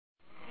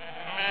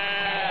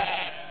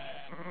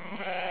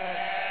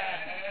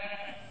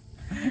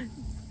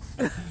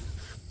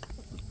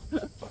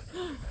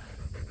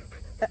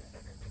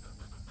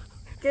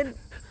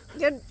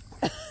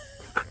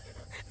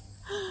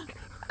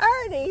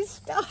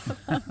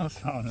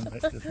What's wrong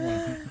with this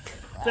morning?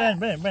 Ben,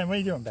 what are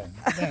you doing, Ben?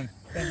 Ben,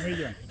 what are you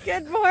doing?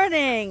 Good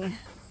morning.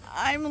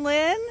 I'm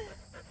Lynn.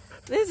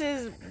 This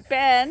is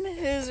Ben,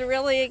 who's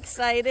really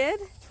excited.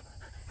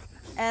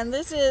 And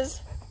this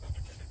is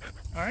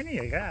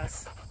Arnie, I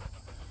guess.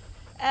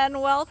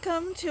 And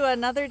welcome to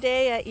another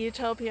day at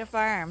Ewetopia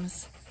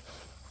Farms.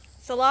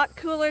 It's a lot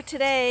cooler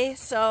today,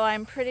 so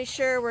I'm pretty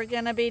sure we're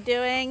going to be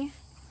doing...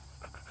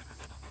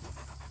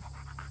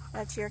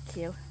 That's your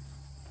cue.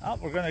 Oh,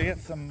 we're going to get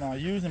some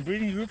ewes and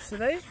breeding groups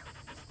today.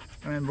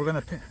 And we're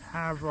going to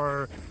have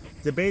our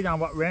debate on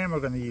what ram we're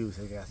going to use,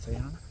 I guess.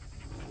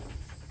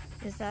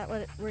 Is that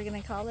what we're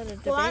going to call it? A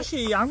debate? Well,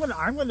 actually, I'm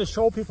going to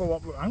show people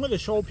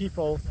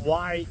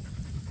why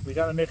we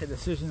got to make a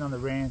decision on the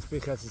rams,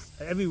 because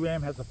every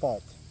ram has a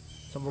fault.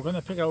 So we're going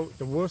to pick out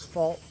the worst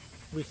fault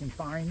we can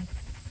find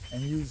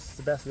and use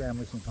the best ram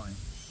we can find.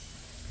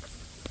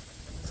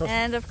 So,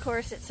 and of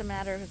course, it's a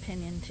matter of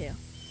opinion too.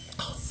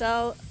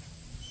 So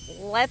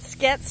let's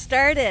get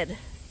started.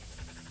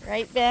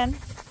 Right, Ben?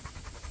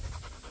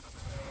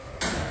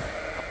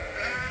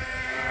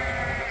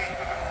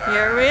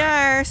 Here we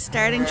are,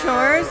 starting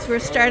chores. We're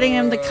starting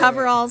in the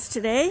coveralls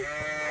today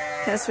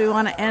because we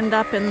want to end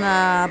up in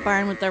the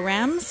barn with the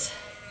rams.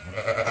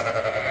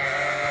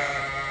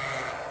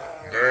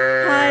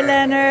 Hi,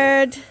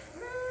 Leonard.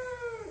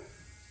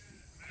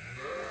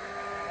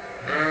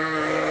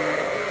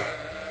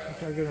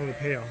 I'll get over the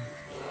pail.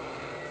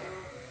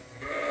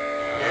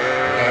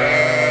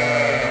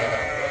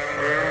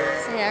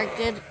 Say our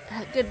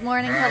good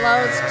morning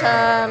hellos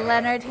to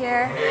Leonard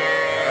here.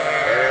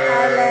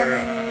 Hi,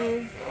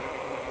 Lenny.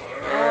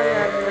 Oh,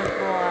 you're a good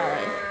boy.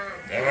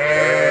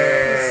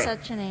 He's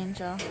such an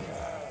angel.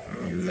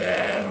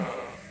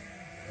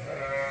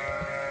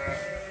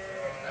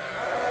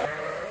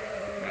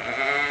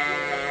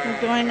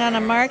 We're going on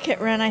a market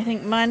run, I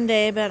think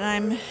Monday, but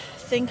I'm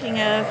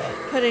thinking of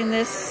putting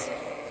this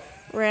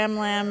ram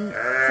lamb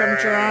from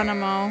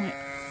Geronimo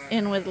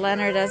in with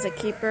Leonard as a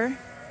keeper.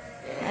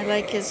 I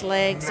like his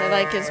legs, I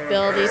like his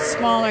build. He's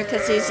smaller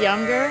because he's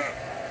younger,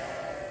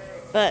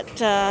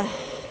 but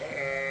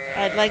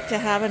I'd like to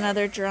have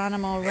another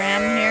Geronimo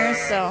ram here,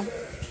 so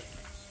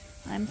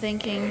I'm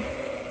thinking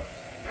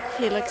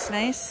he looks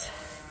nice.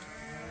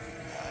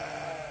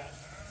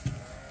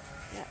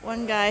 Got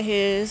one guy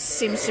who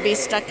seems to be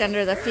stuck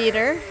under the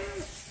feeder,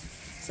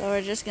 so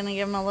we're just going to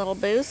give him a little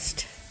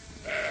boost.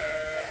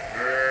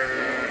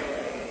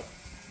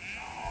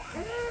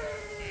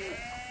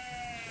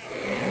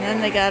 And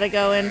then they got to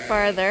go in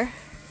farther.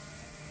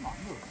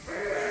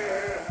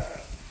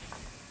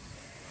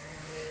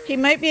 He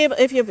might be able,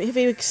 if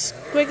he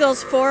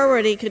squiggles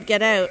forward, he could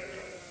get out.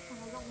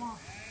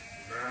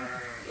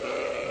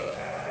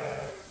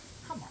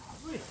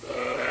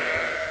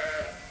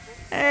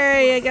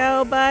 There you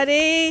go,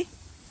 buddy.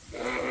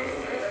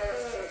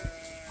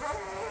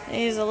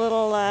 He's a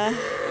little,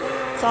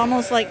 it's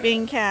almost like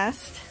being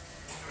cast.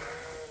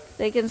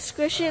 They can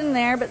squish in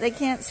there, but they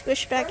can't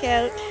squish back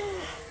out.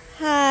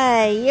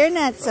 Hi, you're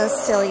not so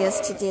silly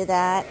as to do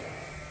that.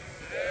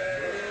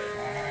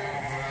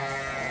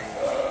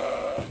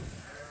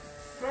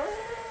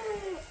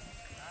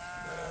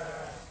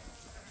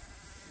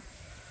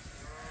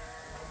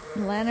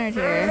 Leonard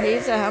here,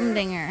 he's a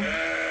humdinger.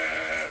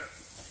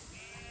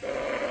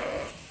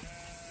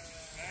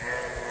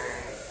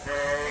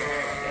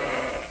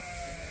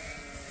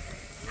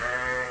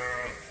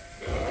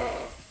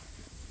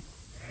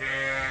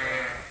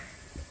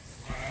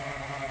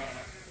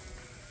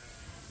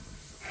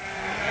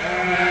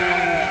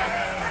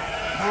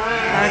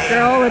 Our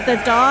girl with the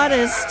dot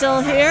is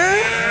still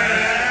here,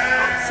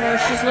 so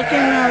she's looking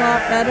a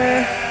lot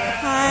better.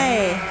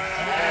 Hi.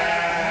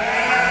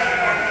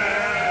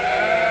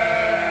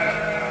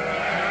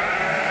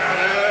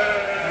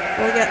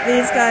 We'll get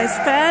these guys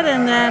fed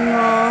and then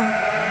we'll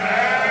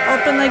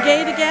open the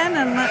gate again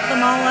and let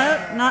them all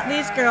out. Not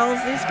these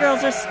girls. These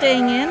girls are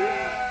staying in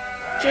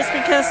just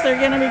because they're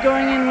going to be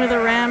going in with a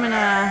ram in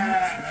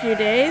a few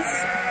days.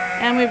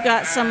 And we've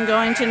got some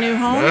going to new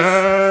homes.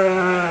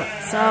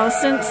 So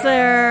since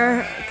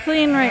they're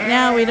clean right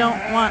now, we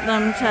don't want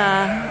them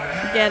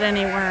to get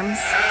any worms.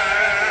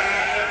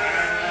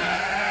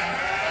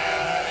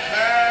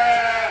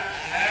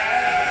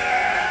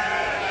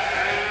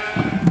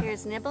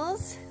 Here's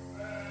Nibbles.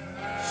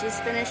 She's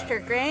finished her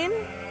grain,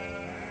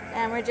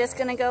 and we're just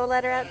gonna go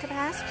let her out to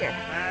pasture.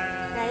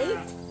 Right?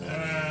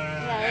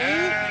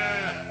 Right?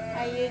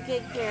 Are you a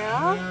good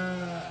girl?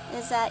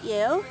 Is that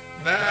you?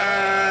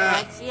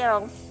 That's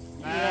you.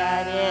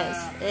 Yeah, it is.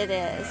 It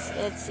is.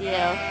 It's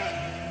you.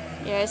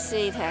 You're a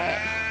sweetheart.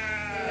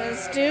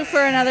 It's due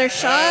for another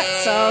shot,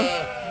 so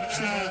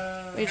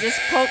we just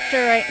poked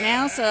her right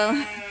now, so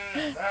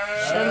she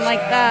doesn't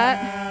like that.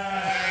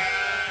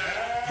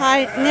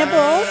 Hi,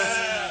 Nibbles.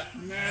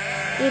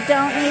 You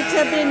don't need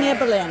to be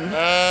nibbling.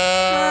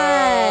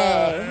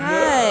 Hi.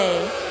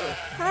 Hi.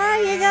 Hi,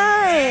 you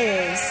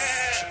guys.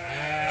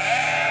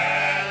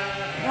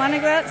 Want to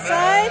go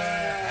outside?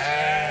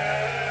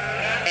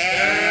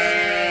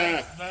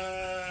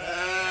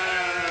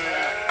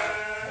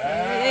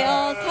 They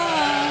all come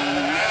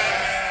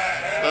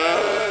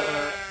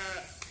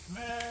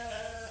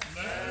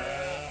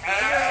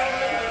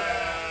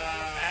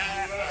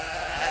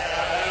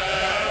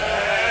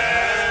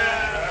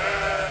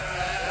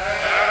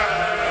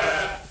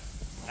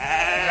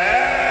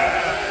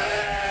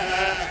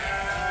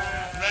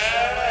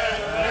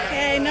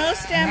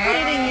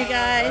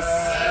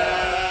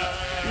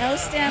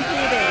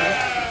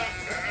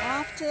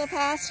the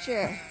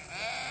pasture.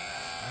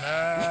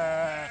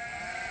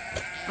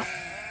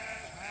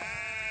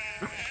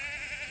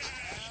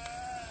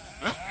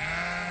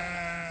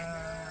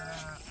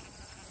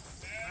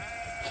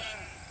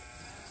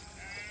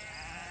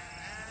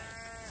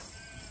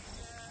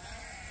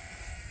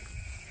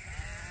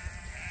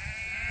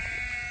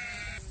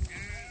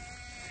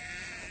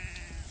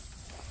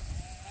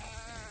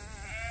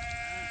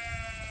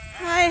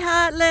 Hi,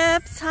 Hot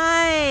Lips.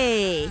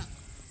 Hi.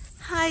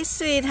 Hi,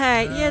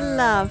 sweetheart. You're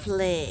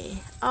lovely.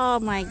 Oh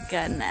my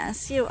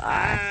goodness, you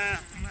are.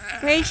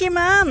 Where's your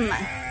mom?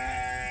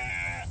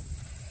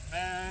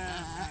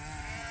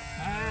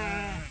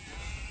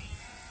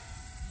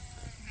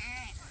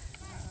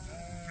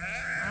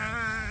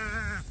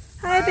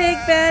 Hi, Big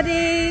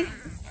Betty.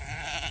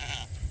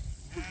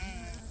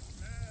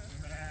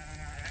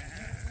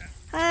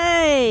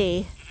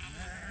 Hi.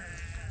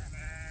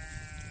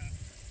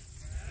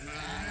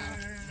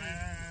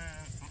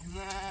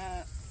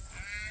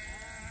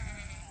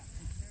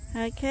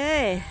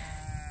 Okay,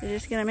 we're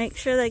just going to make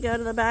sure they go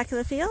to the back of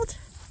the field.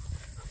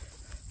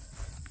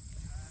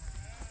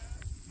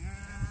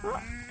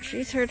 Oh,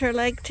 she's hurt her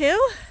leg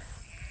too.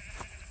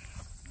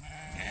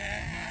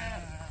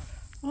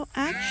 Oh,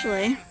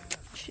 actually,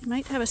 she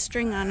might have a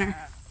string on her.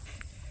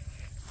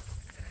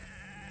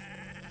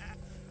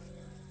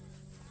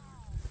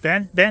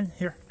 Ben,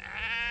 here.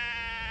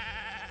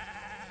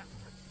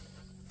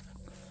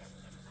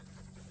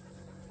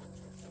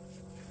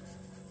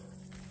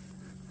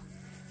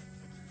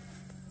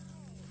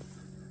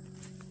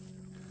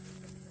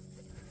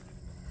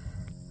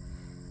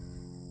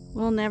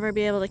 We'll never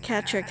be able to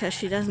catch her because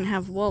she doesn't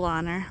have wool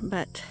on her,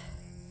 but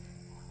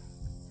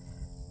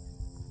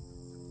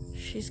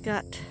she's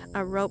got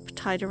a rope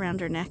tied around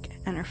her neck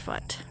and her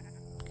foot.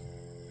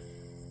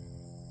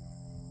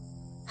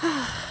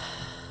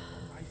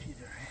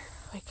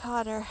 We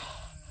caught her.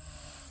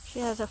 She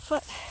has a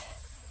foot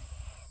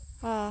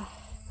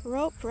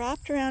rope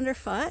wrapped around her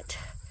foot,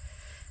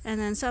 and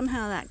then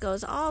somehow that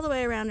goes all the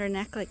way around her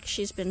neck like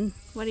she's been,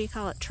 what do you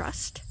call it,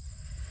 trussed?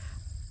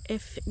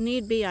 If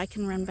need be, I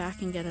can run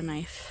back and get a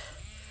knife.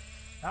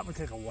 That would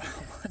take a while.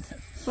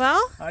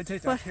 Well, I'd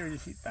take that carry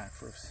sheet back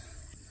first.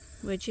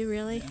 Would you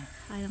really? Yeah.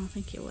 I don't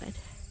think you would.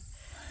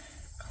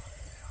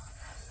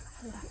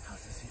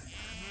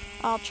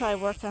 I'll try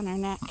work on her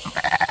neck.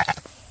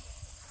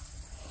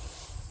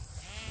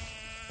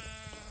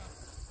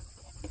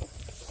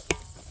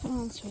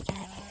 Come on,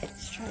 sweetheart.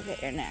 Let's try to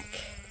get your neck.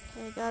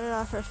 Okay, got it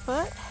off her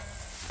foot.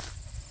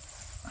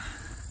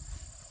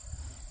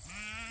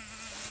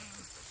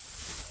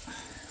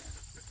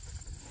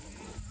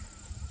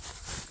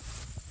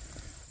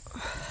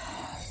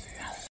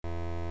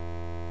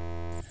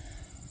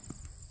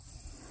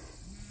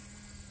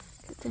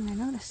 Good thing I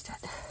noticed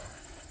it.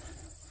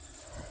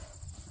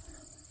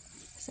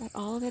 Is that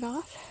all of it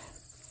off?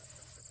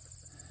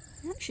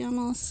 Yeah, she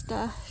almost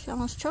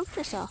choked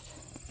herself.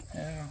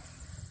 Yeah.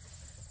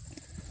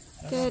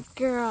 Good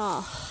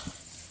girl.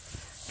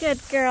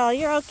 Good girl.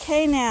 You're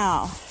okay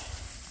now.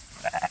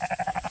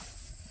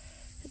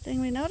 Good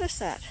thing we noticed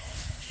that.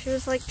 She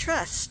was like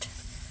trussed.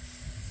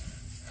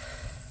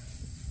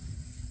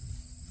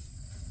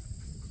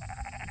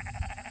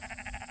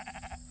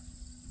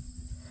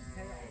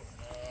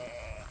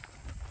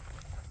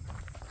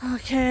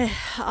 Okay,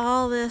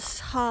 all this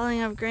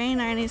hauling of grain,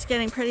 Arnie's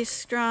getting pretty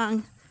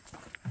strong.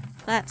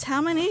 That's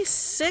how many?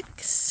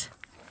 6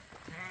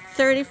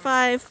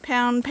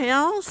 35-pound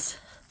pails?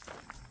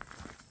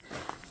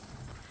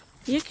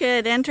 You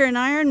could enter an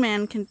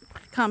Ironman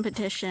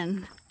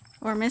competition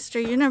or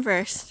Mr.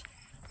 Universe.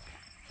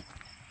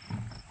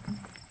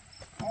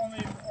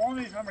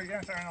 Only if I'm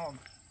against Arnold.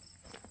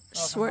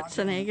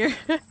 Schwarzenegger.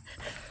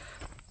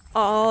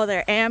 Oh,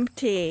 they're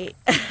empty.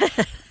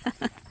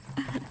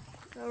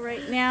 So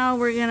right now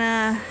we're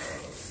gonna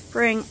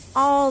bring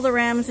all the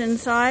rams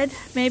inside.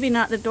 Maybe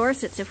not the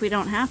Dorsets if we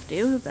don't have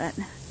to, but...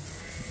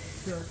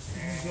 Sure.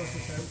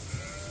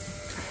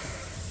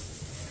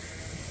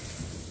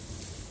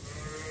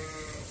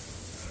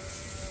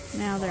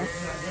 Now they're...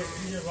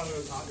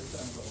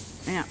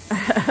 Yeah.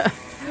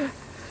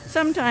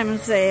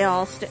 Sometimes they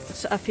all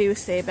a few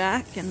stay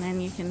back, and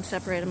then you can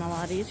separate them a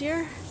lot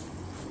easier.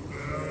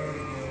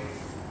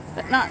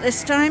 But not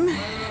this time.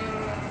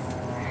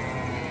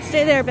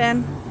 Stay there,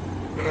 Ben.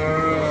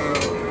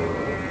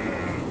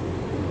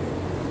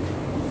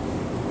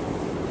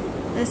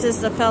 This is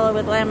the fellow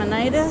with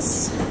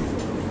laminitis.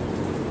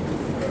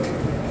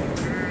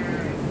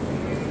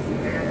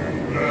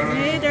 We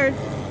made our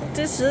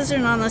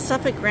decision on the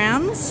Suffolk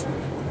rams.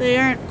 They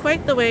aren't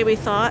quite the way we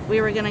thought we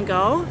were going to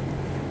go.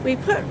 We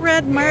put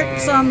red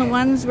marks on the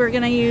ones we're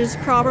going to use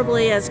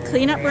probably as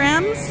cleanup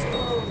rams.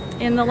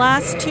 In the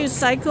last 2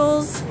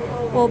 cycles,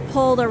 we'll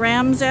pull the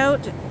rams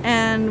out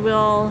and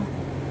we'll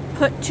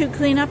put 2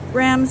 cleanup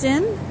rams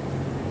in.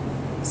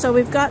 So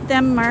we've got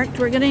them marked.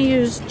 We're going to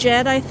use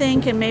Jed, I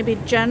think, and maybe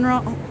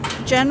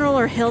General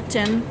or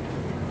Hilton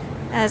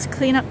as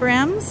cleanup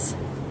rams.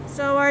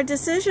 So our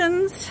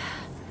decisions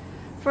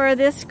for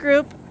this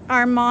group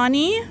are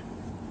Monty,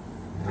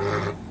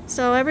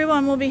 So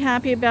everyone will be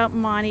happy about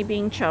Monty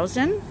being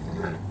chosen.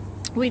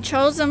 We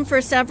chose him for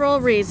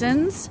several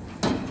reasons.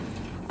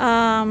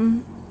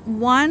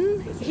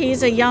 One,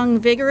 he's a young,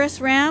 vigorous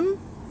ram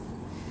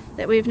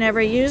that we've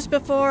never used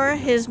before.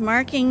 His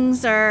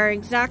markings are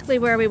exactly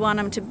where we want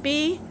him to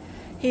be.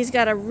 He's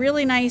got a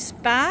really nice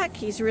back.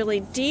 He's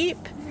really deep.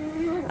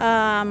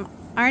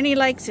 Arnie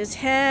likes his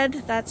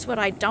head. That's what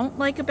I don't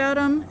like about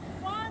him.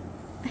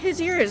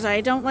 His ears, I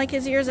don't like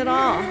his ears at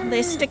all.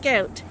 They stick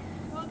out.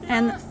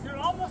 And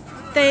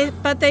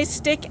they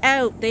stick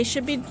out. They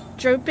should be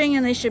drooping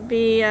and they should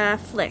be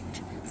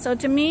flicked. So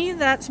to me,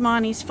 that's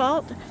Monty's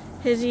fault,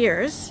 his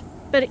ears.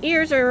 But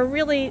ears are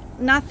really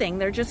nothing.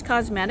 They're just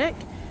cosmetic.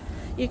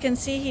 You can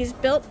see he's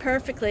built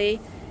perfectly.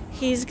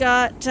 He's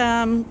got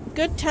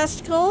good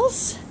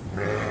testicles,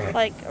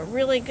 like a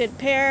really good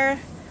pair.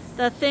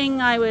 The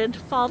thing I would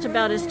fault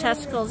about his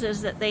testicles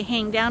is that they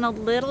hang down a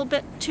little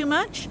bit too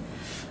much.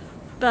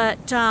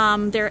 But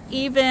they're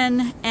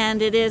even,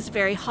 and it is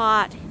very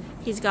hot.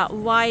 He's got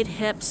wide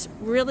hips,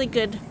 really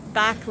good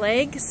back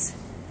legs.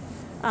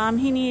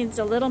 He needs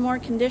a little more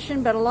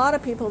condition, but a lot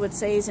of people would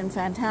say he's in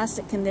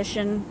fantastic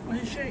condition. Well,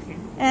 he's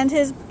shaking. And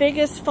his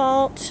biggest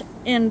fault,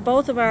 in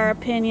both of our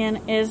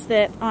opinion, is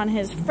that on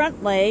his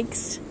front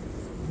legs,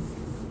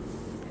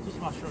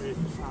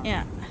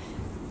 yeah,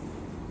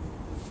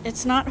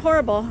 it's not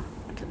horrible.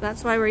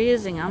 That's why we're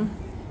using him.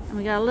 And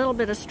we got a little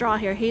bit of straw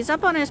here. He's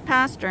up on his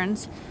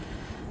pasterns,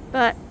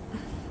 but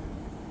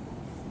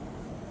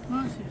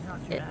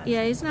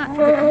yeah, he's not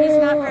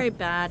very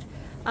bad.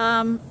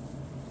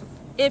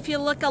 If you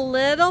look a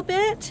little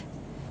bit,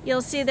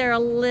 you'll see they're a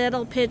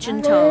little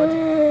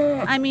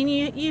pigeon-toed. I mean,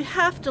 you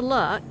have to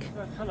look.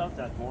 Cut out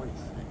that voice.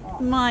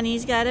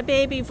 Monty's got a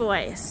baby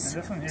voice.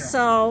 And this one here.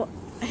 So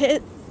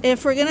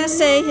if we're gonna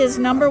say his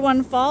number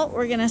one fault,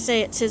 we're gonna say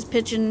it's his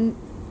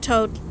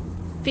pigeon-toed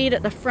feet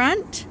at the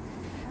front.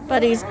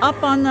 But he's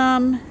up on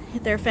them.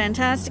 They're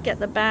fantastic at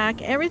the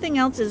back. Everything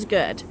else is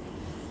good.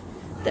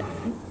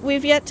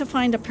 We've yet to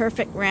find a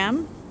perfect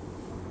ram.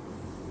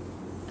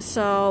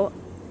 So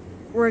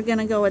we're going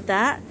to go with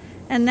that.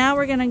 And now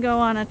we're going to go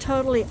on a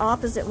totally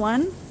opposite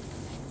one.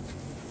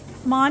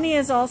 Monty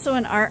is also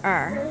an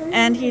RR,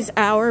 and he's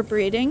our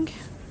breeding.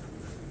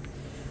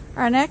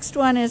 Our next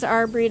one is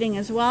our breeding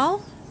as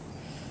well.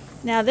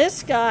 Now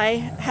this guy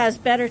has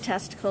better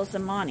testicles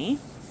than Monty.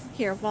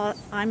 Here, well,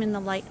 I'm in the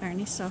light,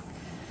 Arnie, so...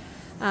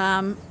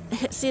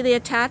 see, the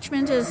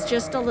attachment is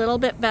just a little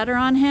bit better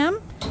on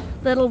him.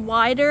 Little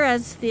wider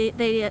as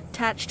they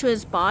attach to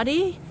his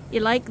body.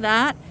 You like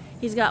that.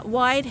 He's got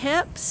wide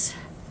hips.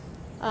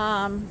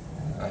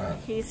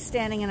 He's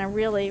standing in a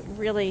really,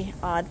 really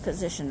odd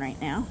position right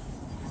now.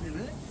 Is he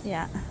really?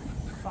 Yeah.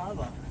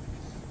 Father.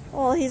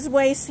 Well,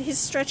 he's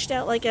stretched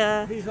out like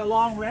a... He's a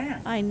long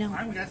ram. I know.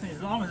 I'm guessing he's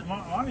long as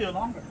Monty or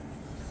longer.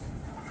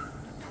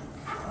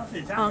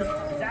 Is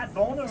that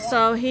bone or what?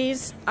 So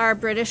he's our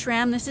British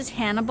ram. This is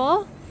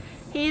Hannibal.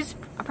 He's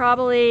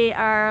probably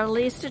our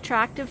least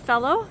attractive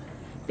fellow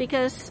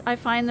because I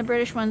find the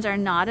British ones are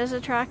not as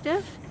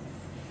attractive.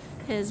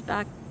 His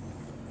back,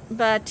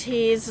 but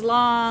he's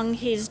long,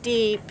 he's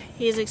deep,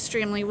 he's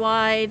extremely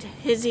wide.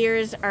 His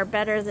ears are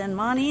better than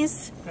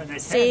Monty's.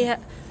 See,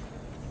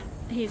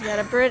 he's got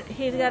a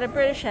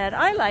British head.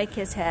 I like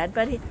his head,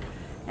 but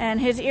and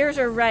his ears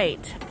are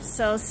right.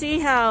 So see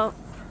how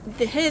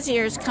his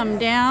ears come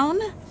down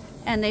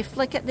and they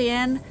flick at the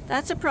end.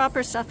 That's a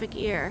proper Suffolk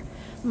ear.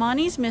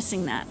 Monty's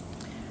missing that.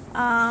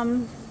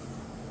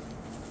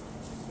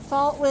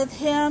 Fault with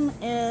him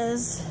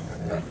is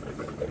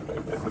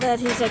that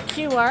he's a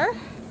QR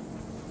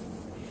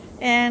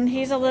and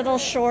he's a little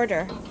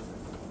shorter.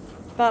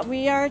 But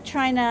we are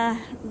trying to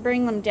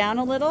bring them down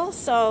a little,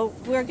 so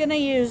we're going to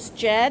use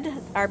Jed,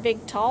 our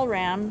big tall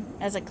ram,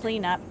 as a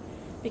cleanup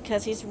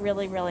because he's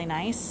really, really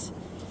nice.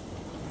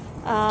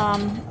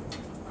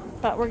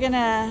 But we're going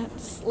to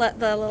let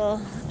the little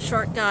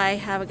short guy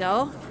have a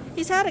go.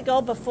 He's had a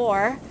go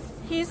before.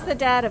 He's the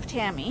dad of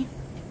Tammy.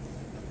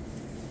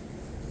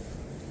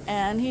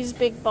 And he's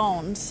big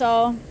boned.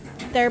 So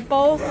they're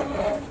both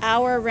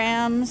our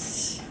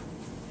rams.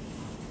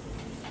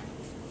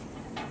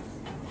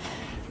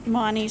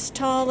 Monty's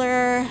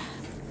taller.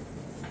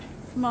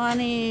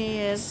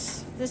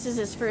 This is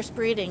his first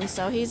breeding,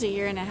 so he's a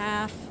year and a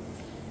half.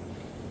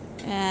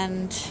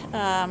 And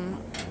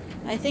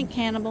I think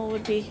Hannibal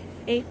would be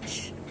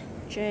HJKL.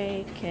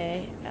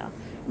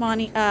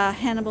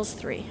 Hannibal's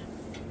 3.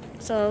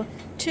 So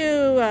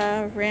 2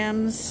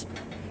 rams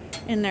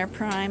in their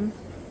prime.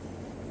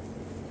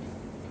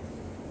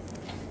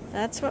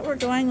 That's what we're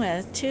going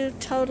with. 2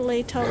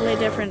 totally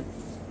different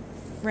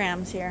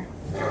rams here.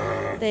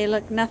 They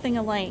look nothing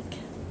alike.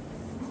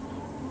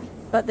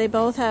 But they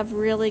both have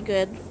really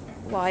good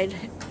wide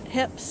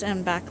hips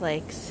and back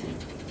legs.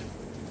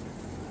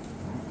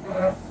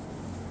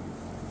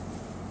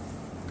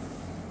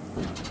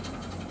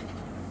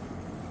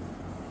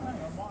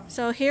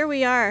 So here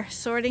we are,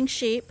 sorting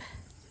sheep.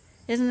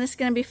 Isn't this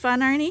going to be fun,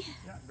 Arnie?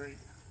 Yeah, great.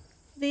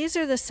 These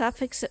are the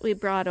Suffolks that we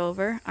brought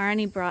over.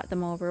 Arnie brought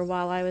them over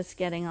while I was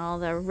getting all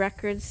the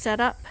records set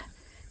up,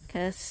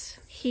 because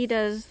he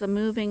does the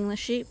moving the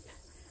sheep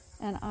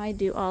and I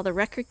do all the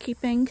record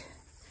keeping.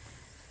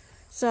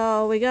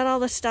 So we got all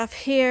the stuff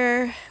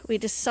here. We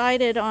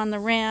decided on the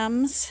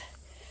rams,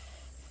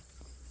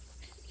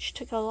 which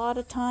took a lot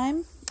of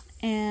time,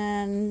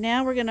 and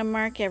now we're going to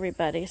mark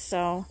everybody.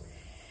 So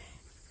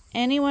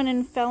anyone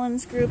in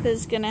Felon's group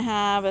is going to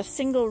have a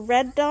single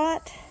red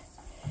dot,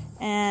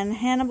 and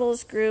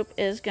Hannibal's group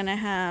is going to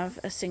have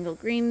a single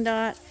green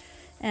dot.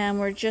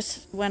 And we're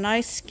just, when I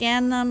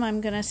scan them,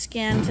 I'm going to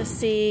scan to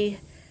see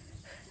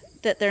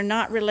that they're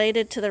not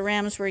related to the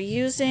rams we're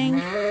using,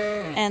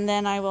 and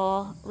then I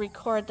will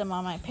record them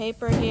on my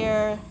paper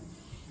here,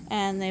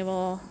 and they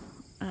will,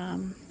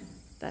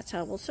 that's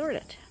how we'll sort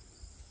it.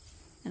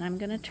 And I'm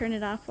going to turn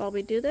it off while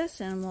we do this,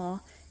 and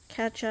we'll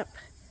catch up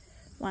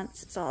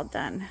once it's all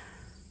done.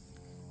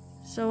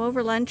 So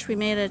over lunch we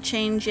made a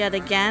change yet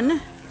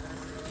again.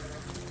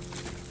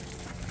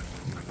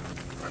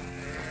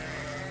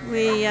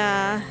 We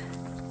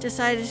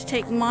decided to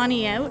take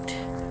Monty out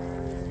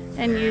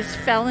and use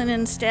Felon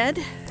instead.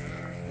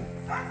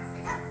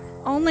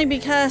 Only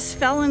because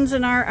Felon's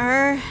an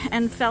RR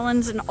and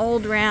Felon's an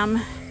old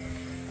ram,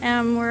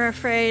 and we're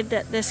afraid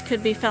that this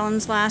could be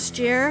Felon's last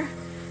year,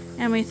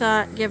 and we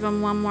thought give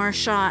him one more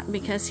shot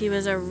because he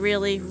was a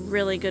really,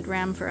 really good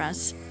ram for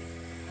us.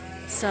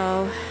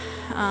 So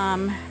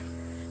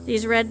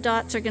these red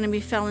dots are going to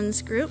be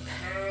Felon's group.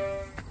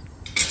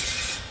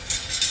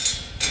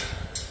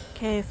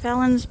 Okay,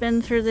 Felon's been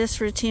through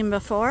this routine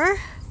before.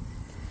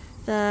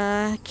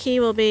 The key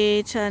will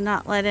be to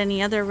not let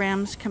any other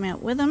rams come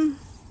out with him.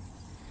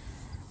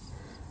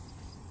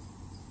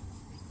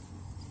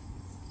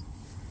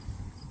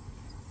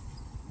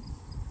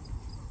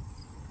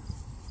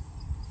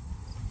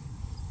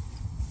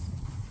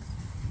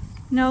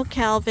 No,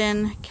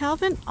 Calvin.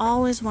 Calvin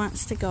always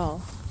wants to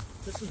go.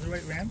 This is the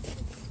right ram?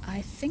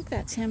 I think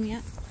that's him,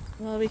 yeah.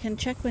 Well, we can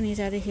check when he's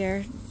out of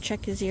here,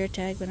 check his ear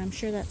tag, but I'm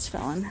sure that's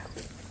Felon.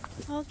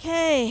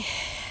 Okay.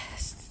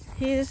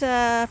 He's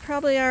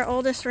probably our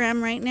oldest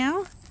ram right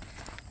now.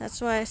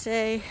 That's why I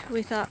say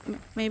we thought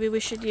maybe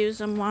we should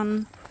use him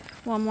one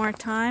more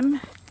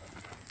time.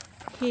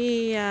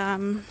 He,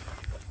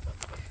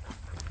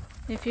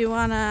 if you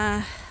want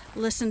to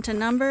listen to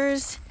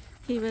numbers,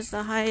 he was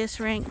the highest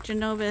ranked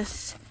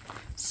Genovis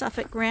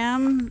Suffolk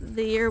ram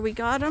the year we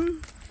got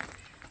him.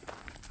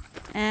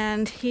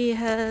 And he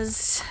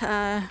has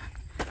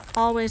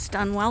always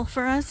done well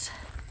for us.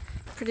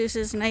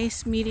 Produces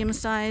nice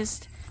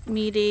medium-sized,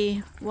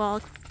 meaty,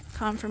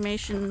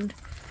 well-conformationed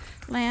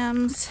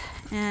lambs,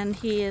 and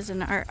he is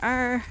an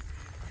RR.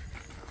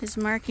 His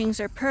markings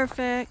are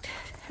perfect.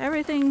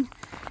 Everything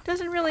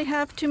doesn't really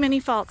have too many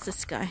faults,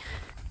 this guy.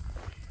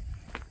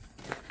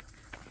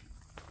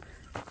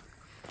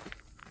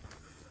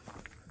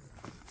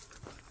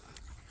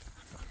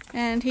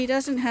 And he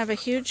doesn't have a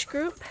huge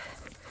group,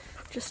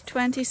 just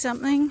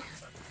 20-something.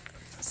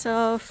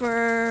 So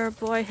for a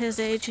boy his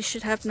age, he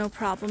should have no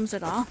problems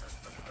at all.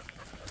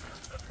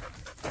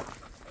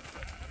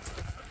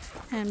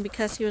 And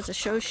because he was a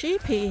show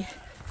sheep, he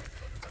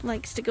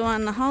likes to go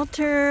on the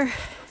halter.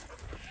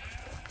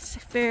 He's a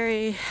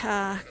very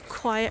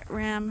quiet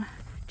ram,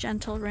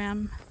 gentle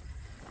ram.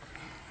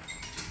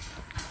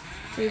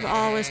 We've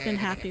always been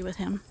happy with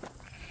him.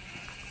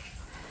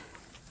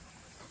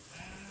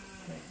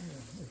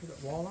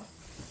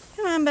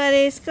 Come on,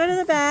 buddies, go to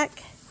the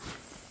back.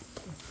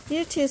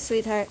 You too,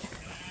 sweetheart.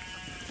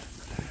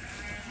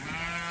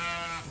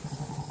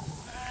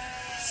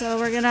 So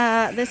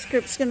this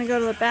group's gonna go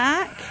to the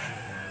back,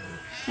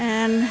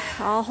 and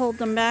I'll hold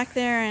them back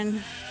there,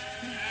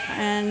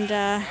 and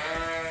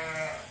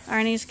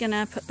Arnie's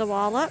gonna put the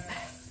wall up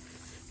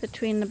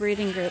between the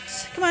breeding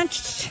groups. Come on.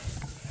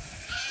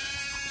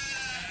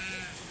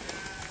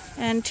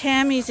 And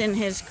Tammy's in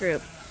his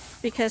group,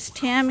 because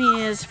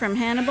Tammy is from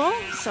Hannibal,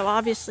 so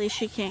obviously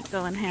she can't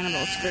go in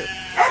Hannibal's group.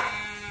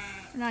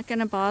 We're not going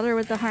to bother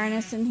with the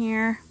harness in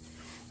here.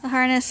 The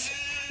harness,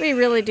 we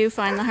really do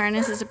find the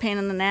harness is a pain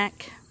in the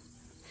neck.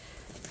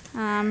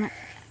 And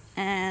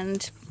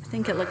I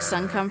think it looks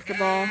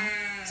uncomfortable,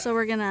 so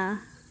we're going to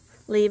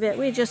leave it.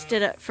 We just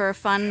did it for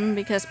fun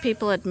because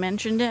people had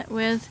mentioned it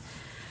with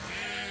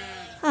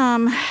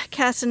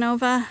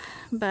Casanova,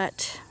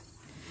 but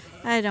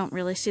I don't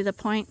really see the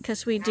point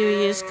because we do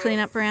use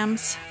cleanup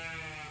rams.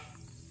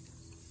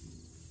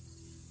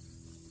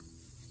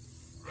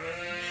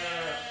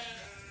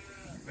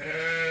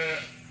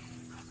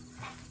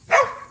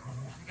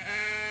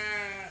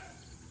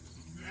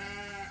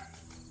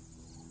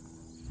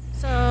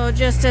 So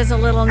just as a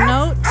little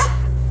note,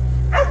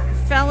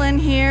 Felon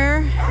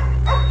here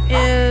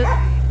is,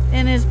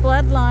 in his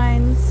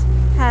bloodlines,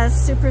 has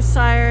Super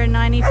Sire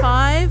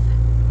 95,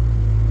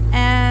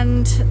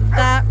 and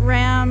that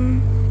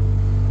ram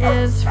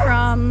is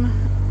from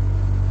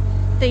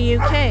the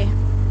UK,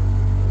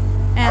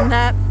 and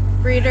that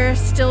breeder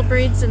still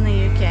breeds in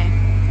the UK.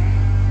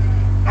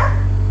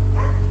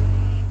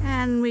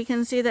 And we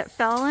can see that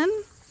Felon,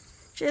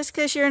 just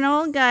because you're an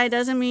old guy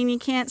doesn't mean you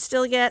can't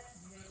still get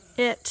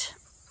it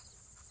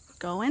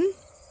going.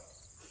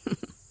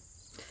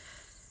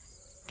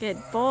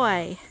 Good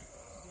boy.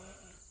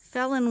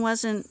 Felon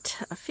wasn't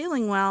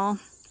feeling well,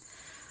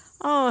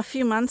 a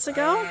few months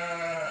ago.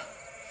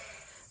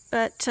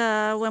 But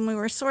when we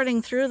were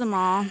sorting through them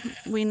all,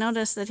 we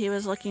noticed that he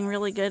was looking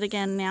really good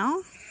again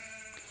now.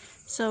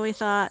 So we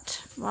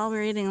thought, while we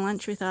were eating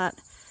lunch, we thought,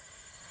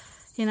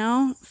 you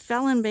know,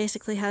 Felon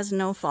basically has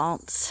no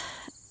faults.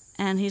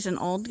 And he's an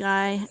old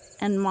guy.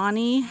 And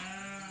Monty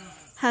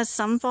has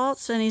some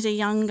faults, and he's a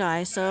young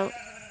guy. So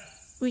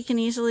we can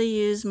easily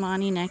use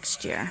Monty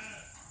next year.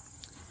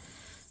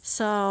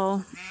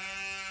 So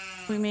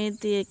we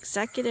made the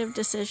executive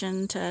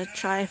decision to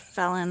try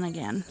Felon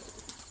again.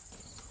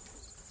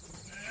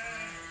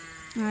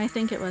 I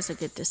think it was a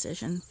good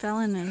decision.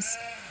 Felon is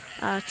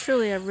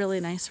truly a really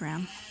nice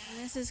ram.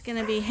 This is going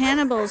to be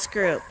Hannibal's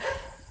group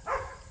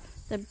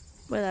with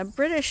a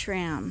British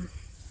ram.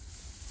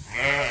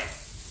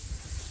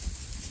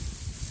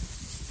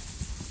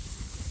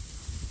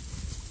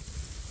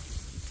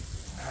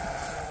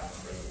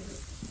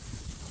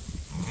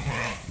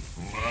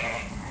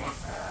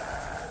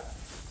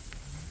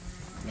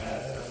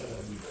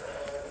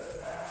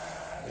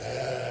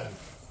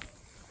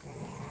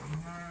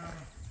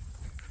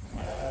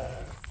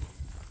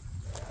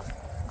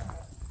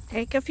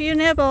 Take a few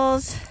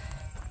nibbles.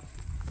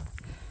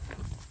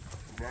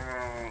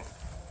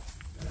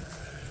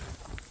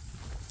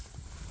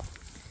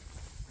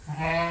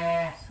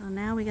 So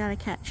now we gotta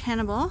catch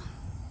Hannibal.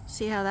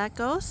 See how that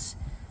goes.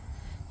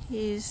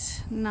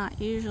 He's not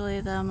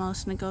usually the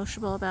most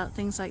negotiable about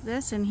things like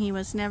this, and he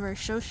was never a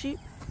show sheep,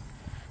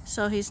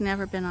 so he's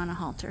never been on a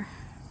halter.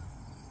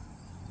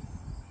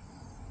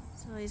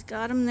 So he's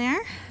got him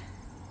there.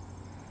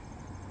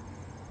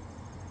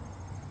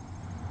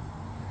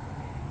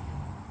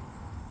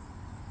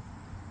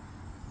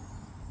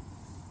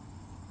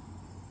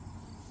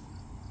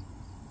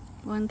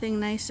 One thing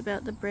nice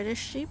about the British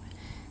sheep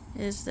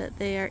is that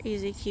they are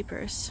easy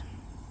keepers.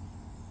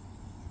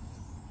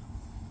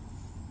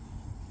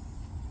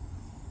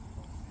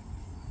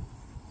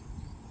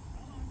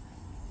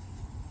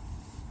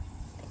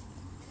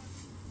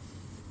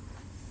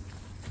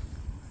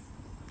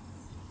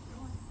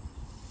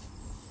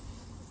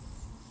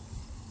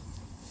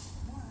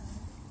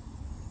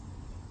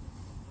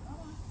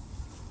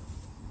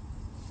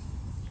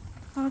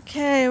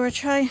 Okay, we're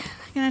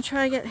gonna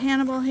try to get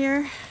Hannibal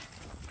here.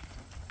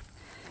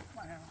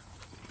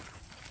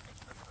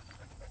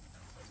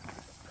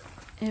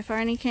 If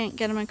Arnie can't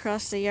get him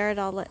across the yard,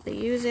 I'll let the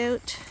ewes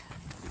out.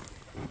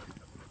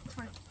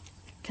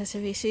 Because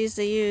if he sees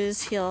the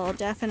ewes, he'll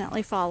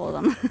definitely follow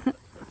them.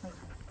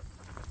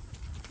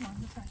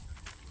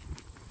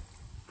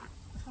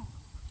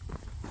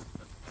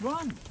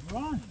 Run,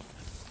 run,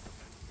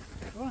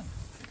 run,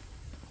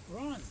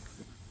 run,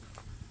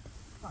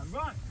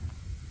 run.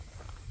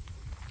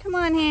 Come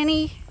on,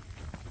 Hanny.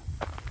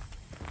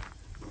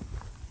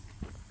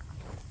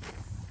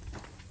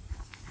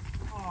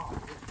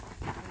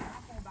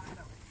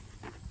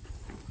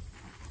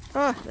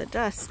 Oh, the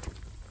dust.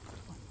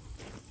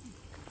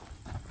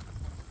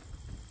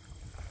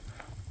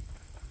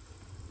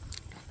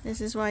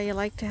 This is why you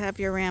like to have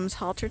your rams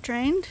halter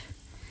trained.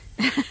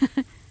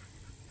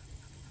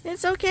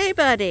 It's okay,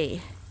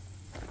 buddy.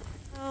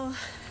 Oh,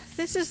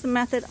 this is the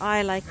method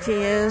I like to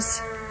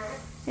use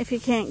if you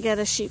can't get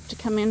a sheep to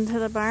come into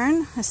the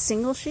barn, a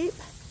single sheep.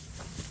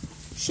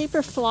 Sheep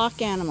are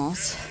flock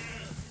animals,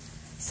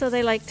 so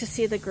they like to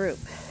see the group.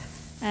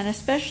 And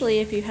especially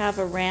if you have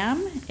a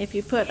ram, if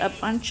you put a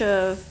bunch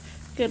of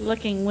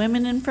good-looking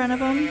women in front of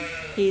him,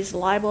 he's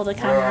liable to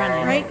come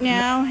running. Right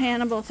now,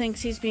 Hannibal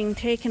thinks he's being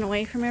taken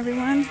away from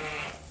everyone.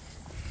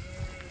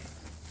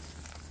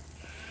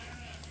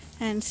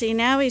 And see,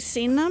 now he's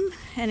seen them,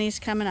 and he's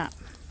coming up.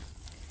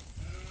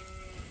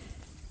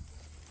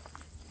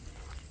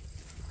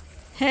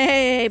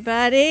 Hey,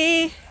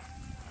 buddy!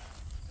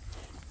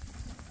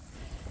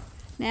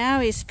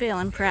 Now he's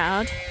feeling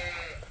proud.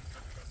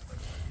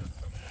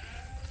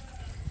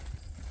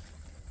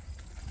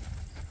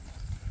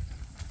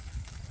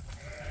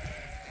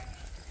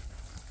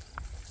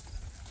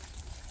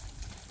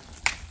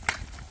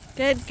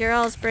 Good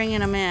girl's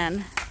bringing him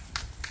in.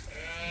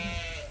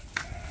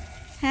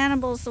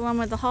 Hannibal's the one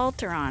with the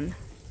halter on.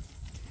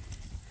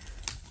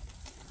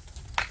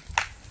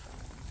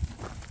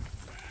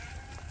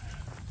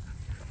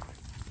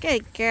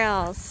 Good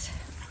girls.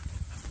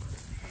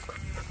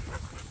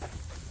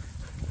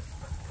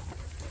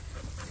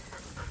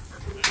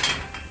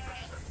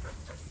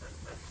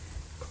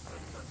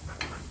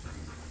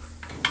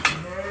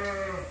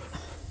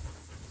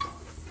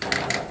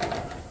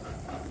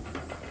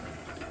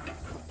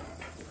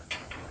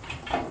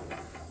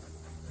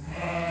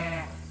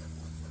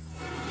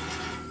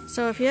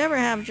 So if you ever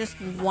have just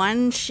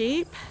one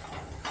sheep,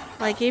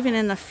 like even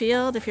in the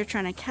field, if you're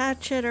trying to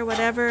catch it or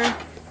whatever,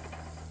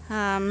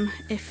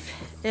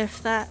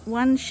 if that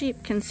one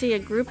sheep can see a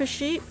group of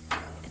sheep,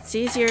 it's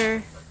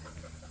easier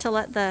to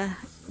let the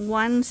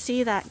one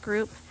see that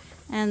group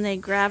and they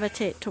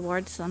gravitate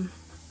towards them.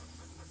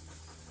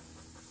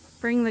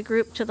 Bring the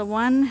group to the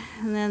one,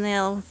 and then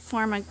they'll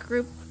form a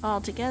group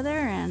all together,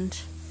 and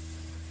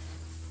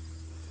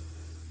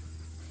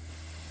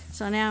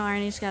So now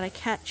Arnie's got to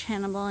catch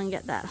Hannibal and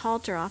get that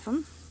halter off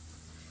him.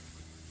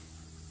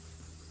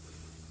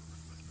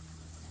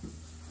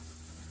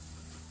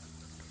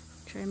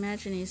 Which I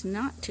imagine he's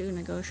not too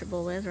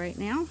negotiable with right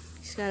now.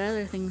 He's got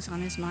other things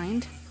on his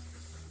mind.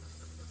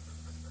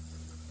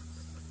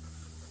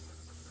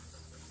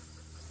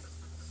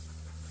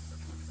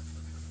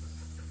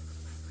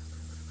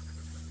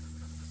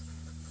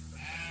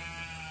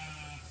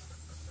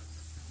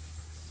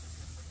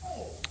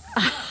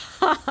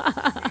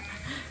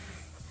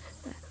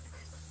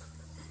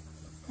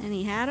 And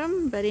he had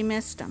him, but he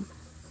missed him.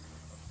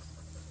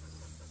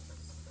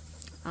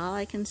 All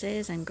I can say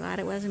is I'm glad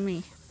it wasn't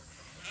me.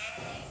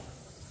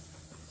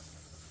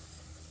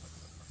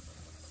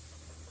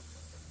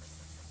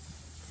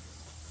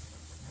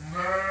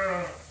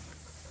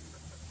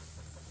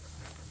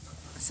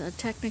 So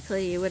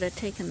technically you would have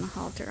taken the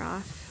halter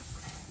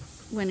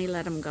off when he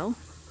let him go.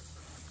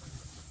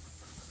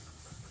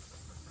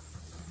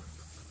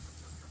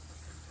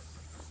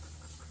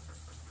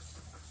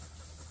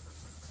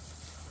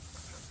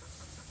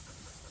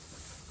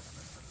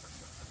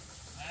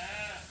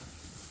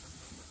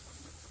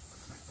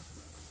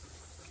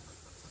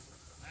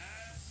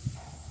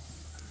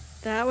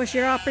 That was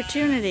your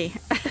opportunity.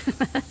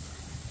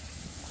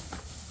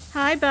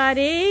 Hi,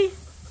 buddy.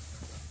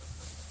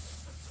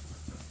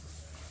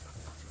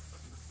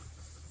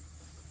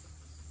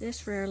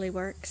 This rarely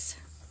works.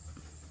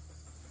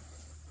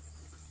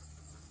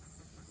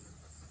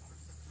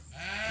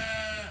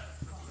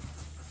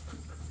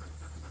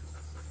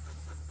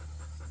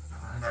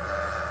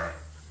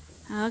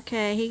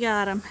 Okay, he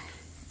got him.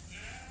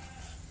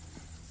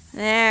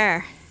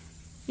 There.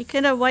 He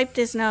could have wiped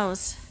his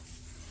nose.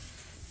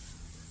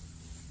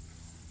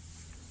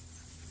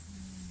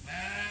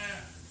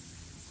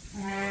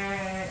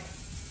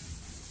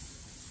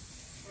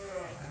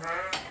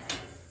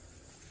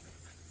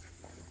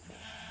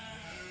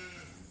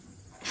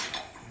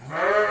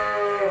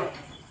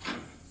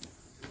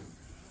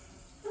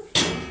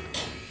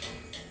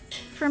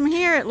 From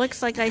here it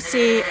looks like I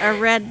see a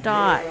red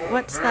dot.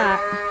 What's that?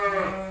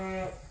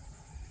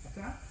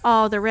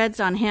 Oh, the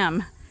red's on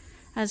him.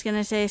 I was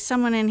gonna say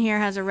someone in here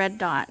has a red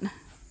dot.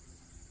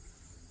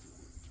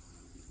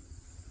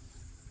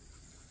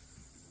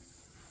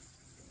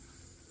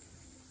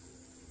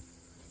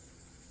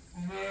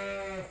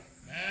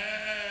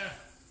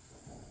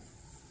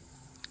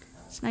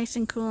 It's nice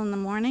and cool in the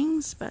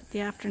mornings, but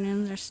the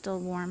afternoons are still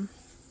warm.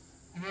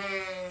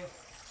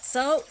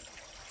 So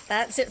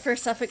that's it for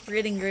Suffolk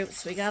breeding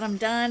groups. We got them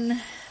done.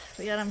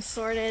 We got them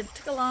sorted.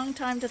 Took a long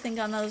time to think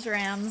on those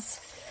rams,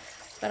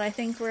 but I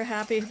think we're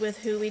happy with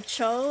who we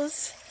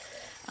chose.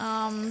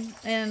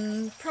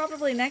 And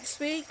probably next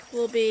week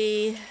we'll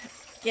be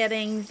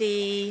getting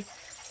the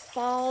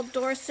fall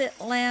Dorset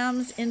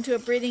lambs into a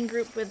breeding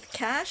group with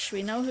Cash.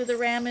 We know who the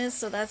ram is,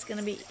 so that's going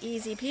to be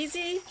easy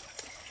peasy.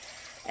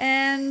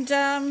 And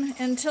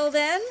until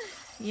then,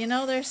 you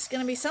know there's going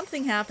to be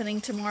something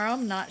happening tomorrow.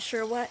 I'm not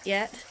sure what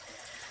yet.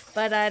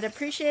 But I'd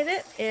appreciate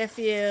it if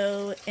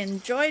you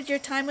enjoyed your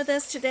time with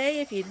us today,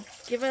 if you'd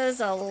give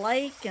us a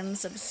like and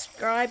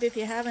subscribe if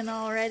you haven't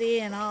already,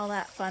 and all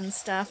that fun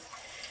stuff.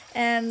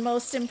 And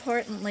most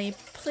importantly,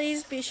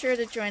 please be sure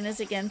to join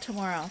us again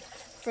tomorrow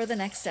for the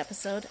next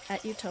episode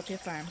at Ewetopia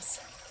Farms.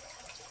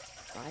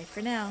 Bye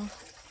for now.